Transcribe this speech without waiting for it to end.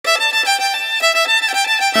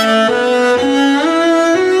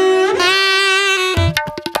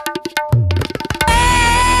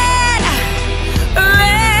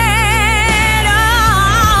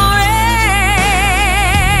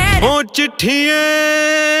उठिए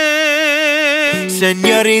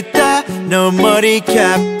señorita, no money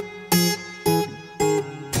cap.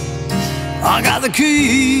 I got the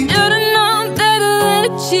key. Should've known better than to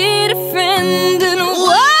cheat a friend and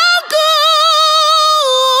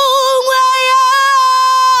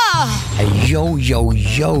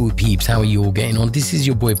Yo peeps, how are you all getting on? This is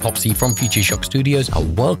your boy Popsy from Future Shock Studios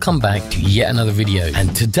and welcome back to yet another video.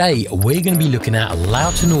 And today we're going to be looking at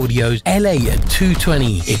Lauten Audio's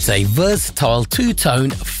LA-220. It's a versatile two-tone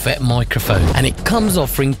FET microphone and it comes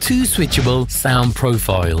offering two switchable sound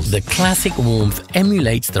profiles. The classic warmth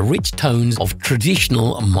emulates the rich tones of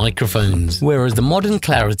traditional microphones, whereas the modern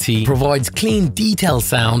clarity provides clean detailed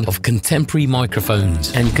sound of contemporary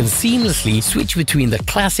microphones. And you can seamlessly switch between the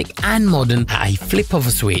classic and modern at a flip of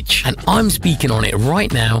a switch. And I'm speaking on it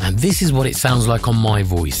right now and this is what it sounds like on my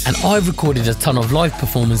voice. And I've recorded a ton of live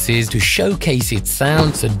performances to showcase its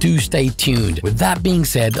sound, so do stay tuned. With that being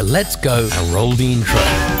said, let's go and roll the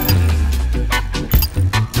intro.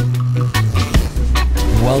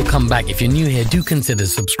 Welcome back. If you're new here, do consider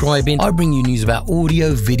subscribing. I bring you news about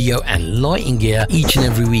audio, video and lighting gear each and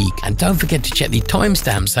every week. And don't forget to check the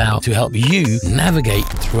timestamps out to help you navigate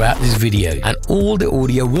throughout this video. And all the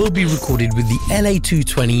audio will be recorded with the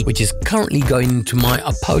LA-220, which is currently going into my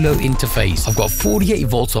Apollo interface. I've got 48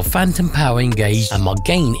 volts of phantom power engaged and my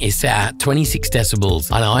gain is set at 26 decibels.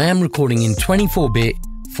 And I am recording in 24-bit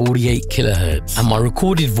 48 kilohertz, and my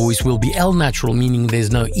recorded voice will be L natural, meaning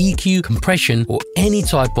there's no EQ, compression or any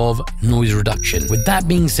type of noise reduction. With that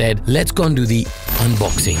being said, let's go and do the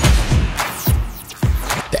unboxing.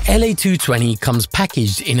 The LA-220 comes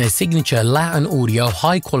packaged in a signature Lauten Audio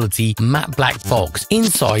high-quality matte black box.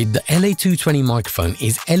 Inside, the LA-220 microphone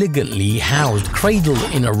is elegantly housed, cradled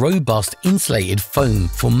in a robust insulated foam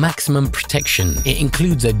for maximum protection. It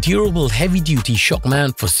includes a durable heavy-duty shock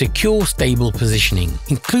mount for secure, stable positioning.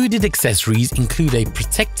 Included accessories include a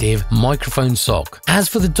protective microphone sock. As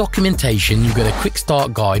for the documentation, you get a quick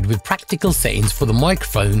start guide with practical settings for the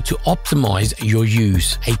microphone to optimize your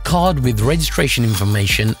use, a card with registration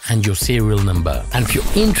information and your serial number. And if you're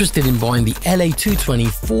interested in buying the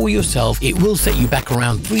LA-220 for yourself, it will set you back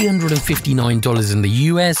around $359 in the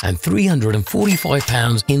US and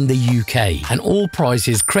 £345 in the UK. And all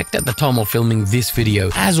prices correct at the time of filming this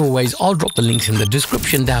video. As always, I'll drop the links in the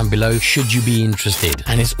description down below should you be interested.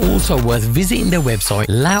 And it's also worth visiting their website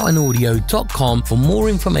lautenaudio.com for more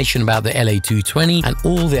information about the LA-220 and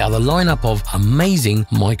all the other lineup of amazing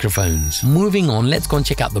microphones. Moving on, let's go and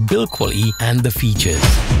check out the build quality and the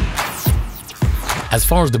features. As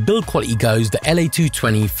far as the build quality goes, the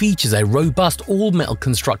LA-220 features a robust all-metal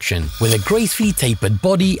construction with a gracefully tapered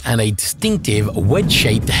body and a distinctive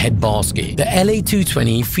wedge-shaped head basket. The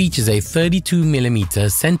LA-220 features a 32mm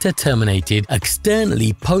center-terminated,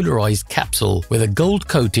 externally polarized capsule with a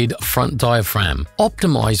gold-coated front diaphragm,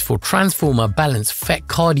 optimized for transformer balanced FET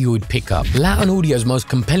cardioid pickup. Lauten Audio's most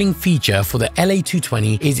compelling feature for the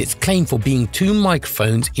LA-220 is its claim for being two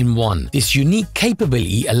microphones in one. This unique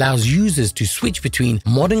capability allows users to switch between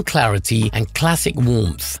modern clarity and classic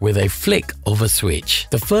warmth with a flick of a switch.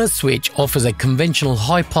 The first switch offers a conventional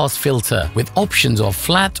high-pass filter with options of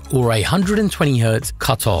flat or a 120Hz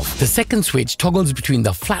cutoff. The second switch toggles between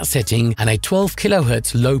the flat setting and a 12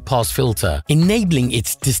 kHz low-pass filter, enabling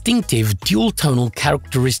its distinctive dual-tonal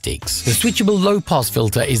characteristics. The switchable low-pass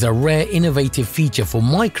filter is a rare innovative feature for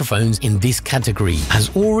microphones in this category.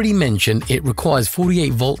 As already mentioned, it requires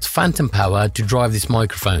 48 volts phantom power to drive this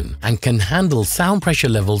microphone and can handle sound pressure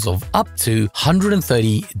levels of up to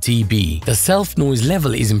 130 dB. The self-noise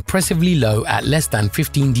level is impressively low at less than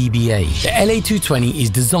 15 dBA. The LA-220 is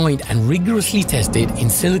designed and rigorously tested in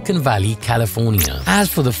Silicon Valley, California.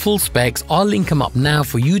 As for the full specs, I'll link them up now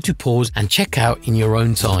for you to pause and check out in your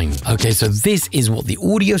own time. Okay, so this is what the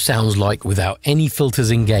audio sounds like without any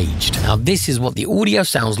filters engaged. Now this is what the audio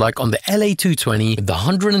sounds like on the LA-220 with the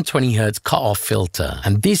 120Hz cutoff filter.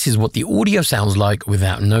 And this is what the audio sounds like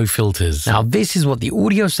without no filters. Now this is what the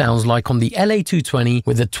audio sounds like on the LA-220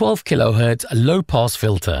 with a 12 kHz low-pass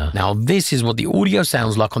filter. Now this is what the audio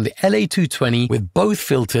sounds like on the LA-220 with both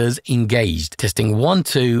filters engaged. Testing 1,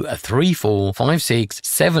 2, 3, 4, 5, 6,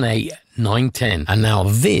 7, 8, 9, 10. And now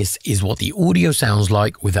this is what the audio sounds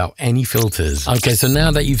like without any filters. Okay, so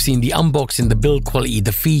now that you've seen the unboxing, the build quality,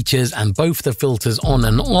 the features and both the filters on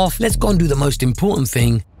and off, let's go and do the most important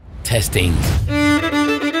thing, testing.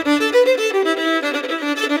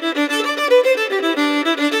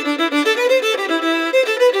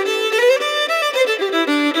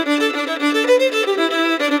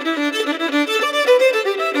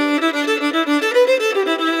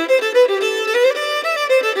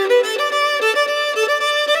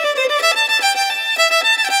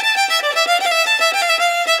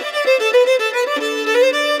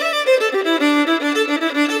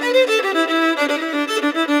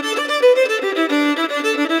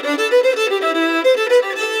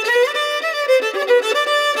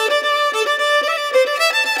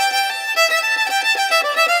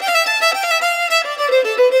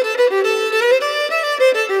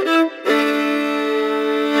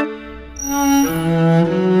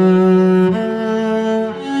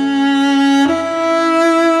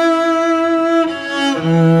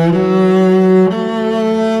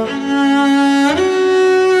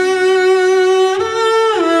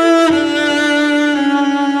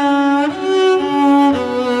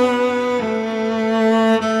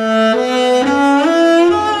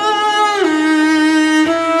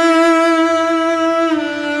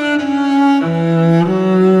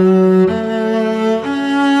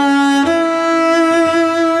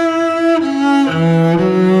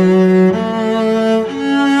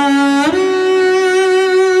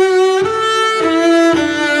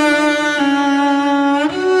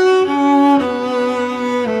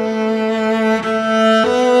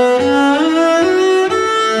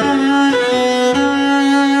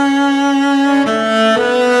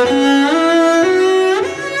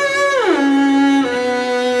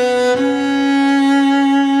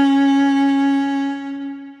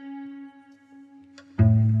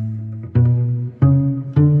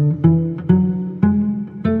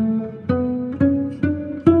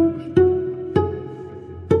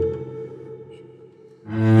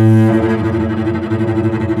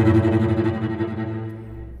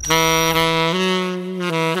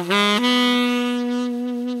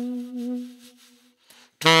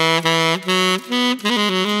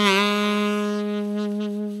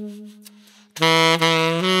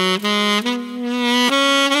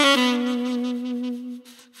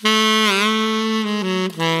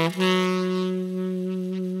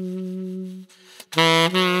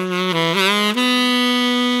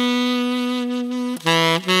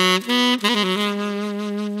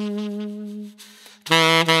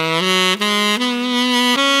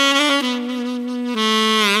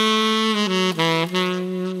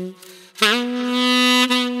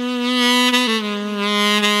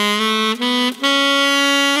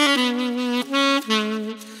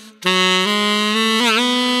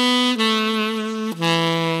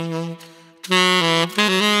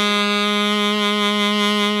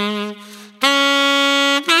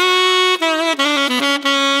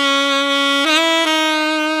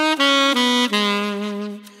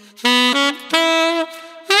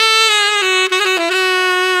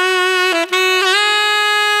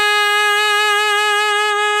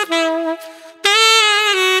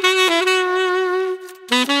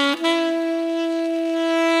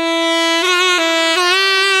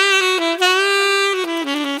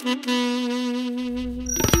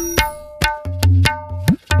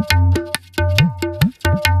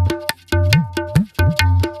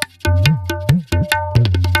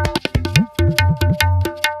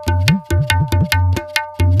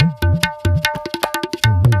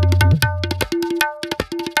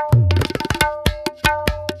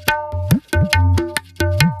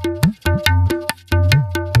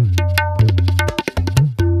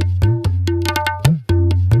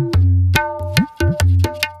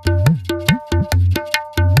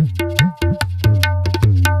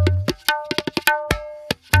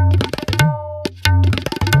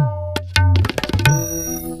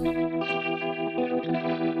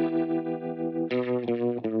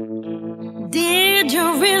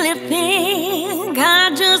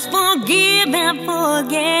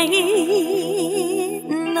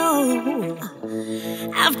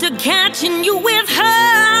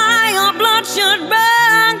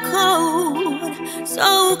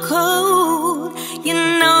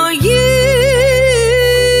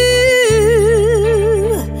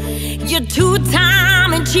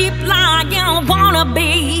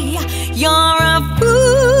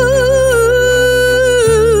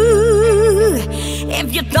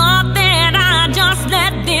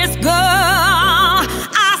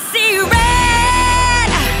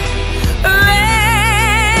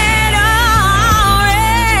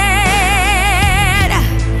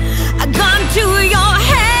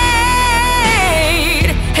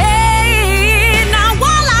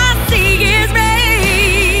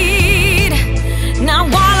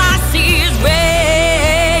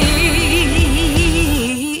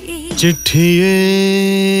 चिट्ठिए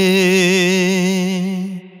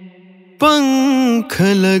पंख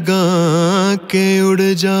लगा के उड़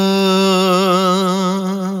जा,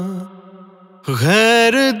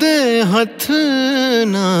 गैर दे हथ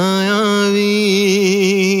ना आवी,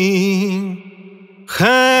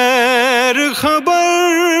 खैर खबर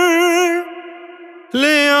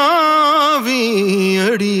ले आवी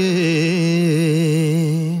अड़िए,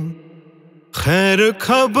 खैर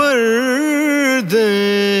खबर दे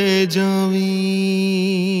जावी।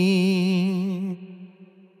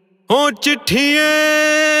 ओ चिट्ठिए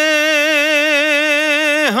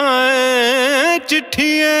हाय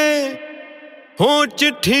चिट्ठिए, हो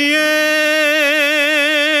चिट्ठिए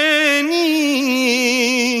नी,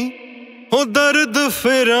 हो दर्द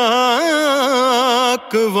फिराक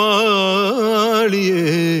वालिए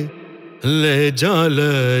ले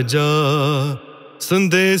जा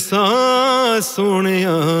संदेसा सोने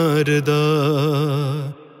यार दा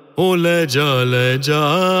ओ ले जा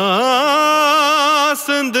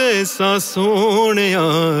संदेसा सोने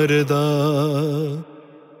यार दा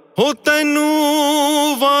हो तैनू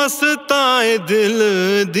वास्ता ए दिल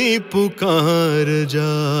दी पुकार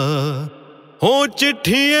जा हो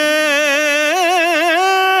चिट्ठिए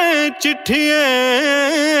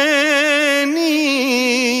नी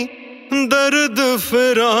दर्द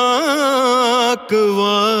फिराक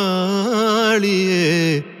वालिए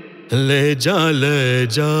ले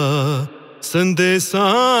जा संदेसा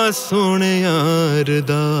सोने यार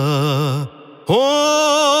दा हो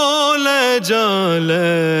ले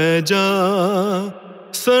जा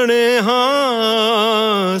सनेहा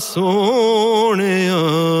सोने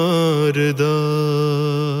यार दा.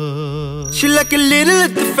 She like a little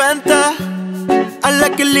at the Fanta, I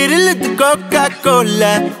like a little at the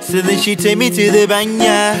Coca-Cola. So then she take me to the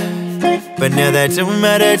banya, but now that don't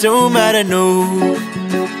matter, no.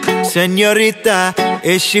 Señorita,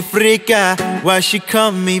 is she frica? Why she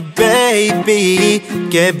call me baby?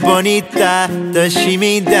 Que bonita, does she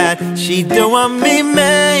mean that she don't want me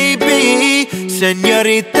maybe?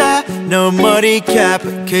 Señorita, no money cap,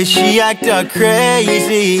 cause she act all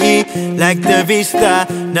crazy. Like the vista,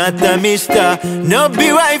 not the mister, no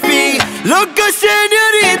be wifey, loco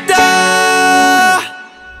señorita.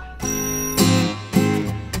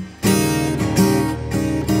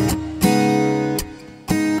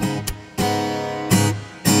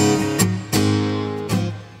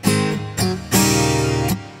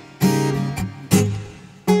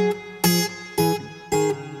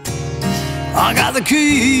 I got the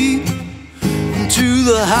key to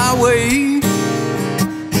the highway.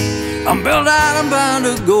 I'm built out, I'm bound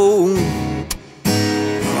to go.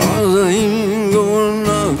 I ain't going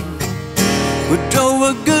up, but drove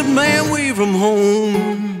a good man away from home.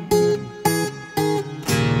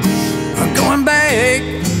 I'm going back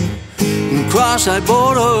across that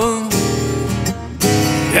border,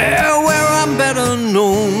 yeah, where I'm better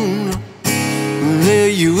known. There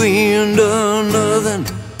you ain't done nothing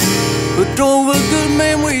but drove a good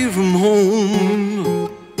man away from home.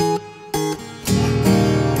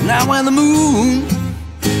 Now when the moon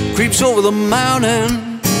creeps over the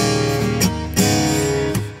mountain,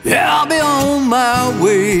 yeah, I'll be on my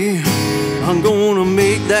way. I'm gonna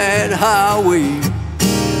make that highway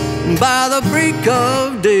by the break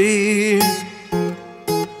of day.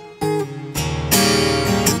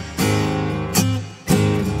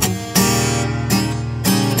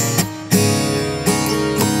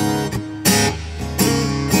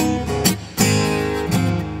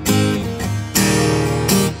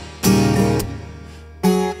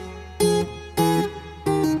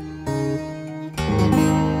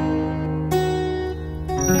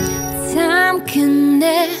 Time can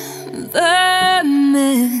never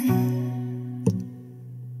mend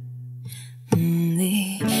the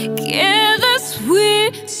careless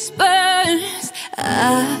whispers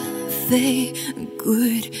of a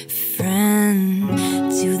good friend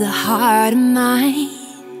to the heart of mine.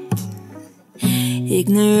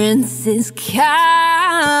 Ignorance is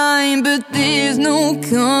kind, but there's no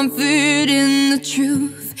comfort in the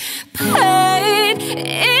truth. Pain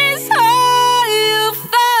is all you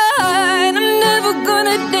find. I'm never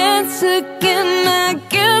gonna dance again. My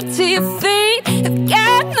guilty feet have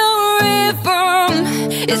got no rhythm.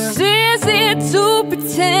 It's easy to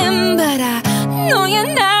pretend, but I know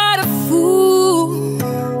you're not a fool.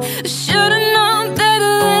 Should've known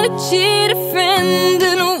better than to cheat a friend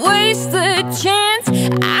and waste the chance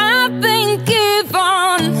I've been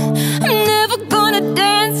given. I'm never gonna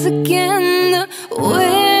dance again the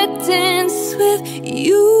way I dance with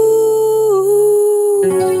you.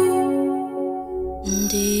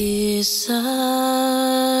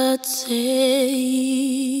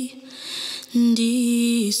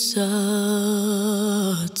 Disate,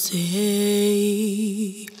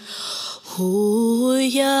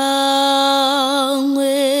 hoya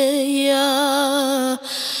weya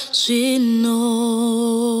sino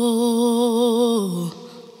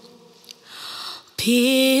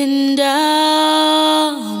pinda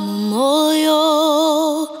moyo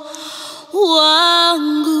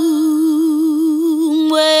wangu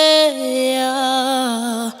weya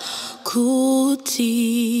kuti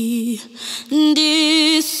ndisimbiswe,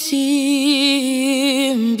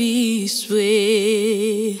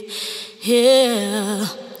 yeah.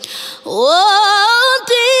 Oh,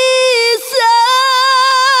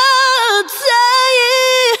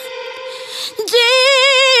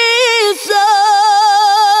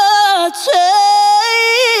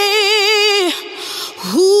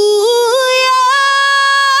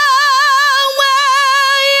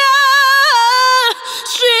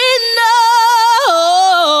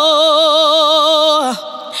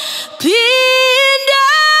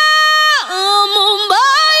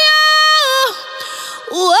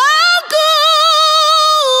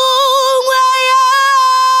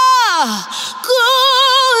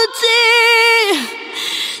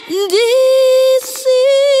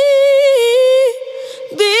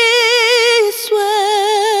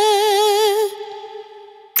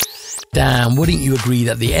 Damn, wouldn't you agree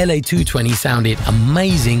that the LA-220 sounded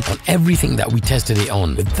amazing on everything that we tested it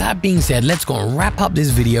on? With that being said, let's go and wrap up this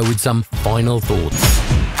video with some final thoughts.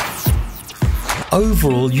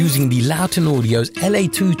 Overall, using the Lauten Audio's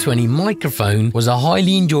LA-220 microphone was a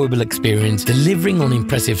highly enjoyable experience, delivering on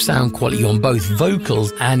impressive sound quality on both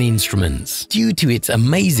vocals and instruments. Due to its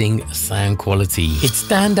amazing sound quality, its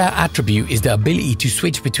standout attribute is the ability to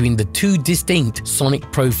switch between the two distinct sonic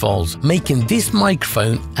profiles, making this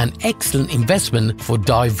microphone an excellent investment for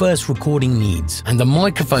diverse recording needs. And the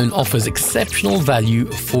microphone offers exceptional value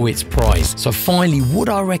for its price. So finally, would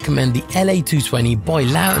I recommend the LA-220 by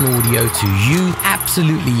Lauten Audio to you?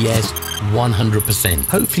 Absolutely yes, 100%.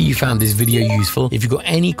 Hopefully you found this video useful. If you've got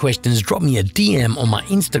any questions, drop me a DM on my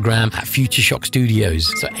Instagram at Future Shock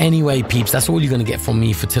Studios. So anyway, peeps, that's all you're going to get from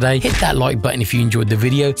me for today. Hit that like button if you enjoyed the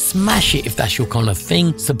video. Smash it if that's your kind of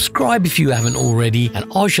thing. Subscribe if you haven't already.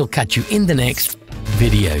 And I shall catch you in the next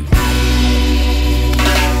video.